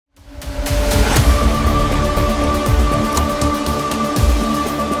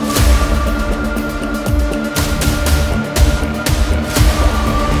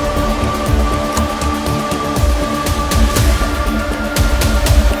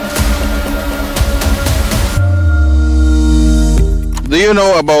you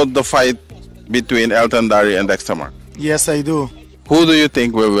know about the fight between Elton Dharry and Dexter Marques? Yes, I do. Who do you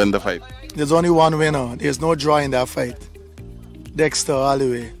think will win the fight? There's only one winner. There's no draw in that fight. Dexter, all the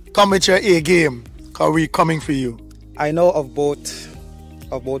way. Come with your A game, because we're coming for you. I know of both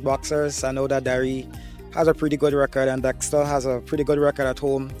boxers. I know that Dharry has a pretty good record and Dexter has a pretty good record at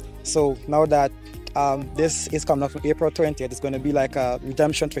home. So now that this is coming up on April 20th, it's going to be like a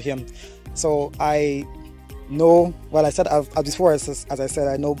redemption for him. So I know, well, I said before, as I said,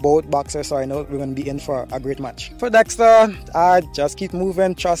 I know both boxers, so I know we're going to be in for a great match. For Dexter, just keep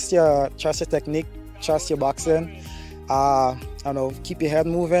moving, trust your technique, trust your boxing. I don't know, keep your head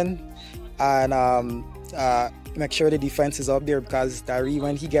moving, and make sure the defense is up there, because Dharry,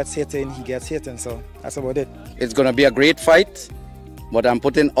 when he gets hitting, so that's about it. It's going to be a great fight, but I'm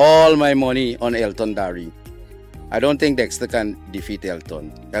putting all my money on Elton Dharry. I don't think Dexter can defeat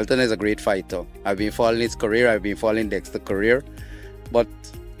Elton. Elton is a great fighter. I've been following his career, I've been following Dexter's career, but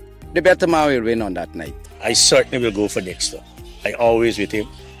the better man will win on that night. I certainly will go for Dexter. I always with him.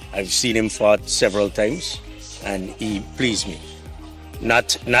 I've seen him fought several times and he pleased me.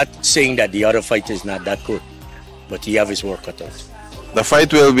 Not saying that the other fight is not that good, but he have his work cut out. The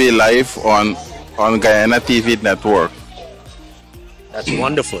fight will be live on Guyana TV network. That's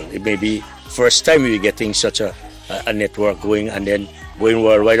wonderful. It may be first time we're getting such a network going, and then going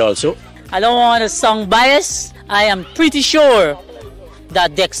worldwide also. I don't want to sound biased. I am pretty sure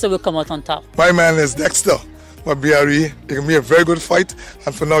that Dexter will come out on top. My man is Dexter. My BRE, it can be a very good fight,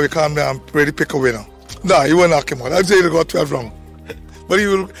 and for now we can't ready pick a winner. No, he won't knock him out. I'd say he'll go 12 rounds. But he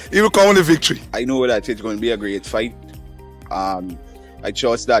will come with a victory. I know that it's going to be a great fight. I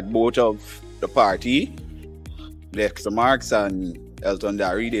trust that both of the party, Dexter Marques and Elton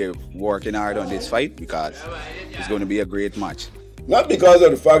Dharry, they're working hard on this fight, because it's going to be a great match. Not because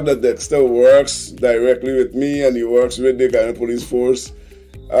of the fact that Dexter works directly with me and he works with the Guyana Police Force.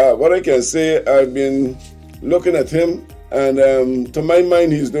 What I can say, I've been looking at him, and to my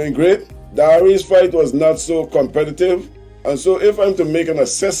mind, he's doing great. Dharry's fight was not so competitive, and so if I'm to make an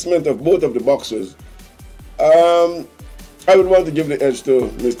assessment of both of the boxers, I would want to give the edge to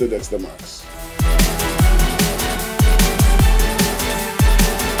Mr. Dexter Marques.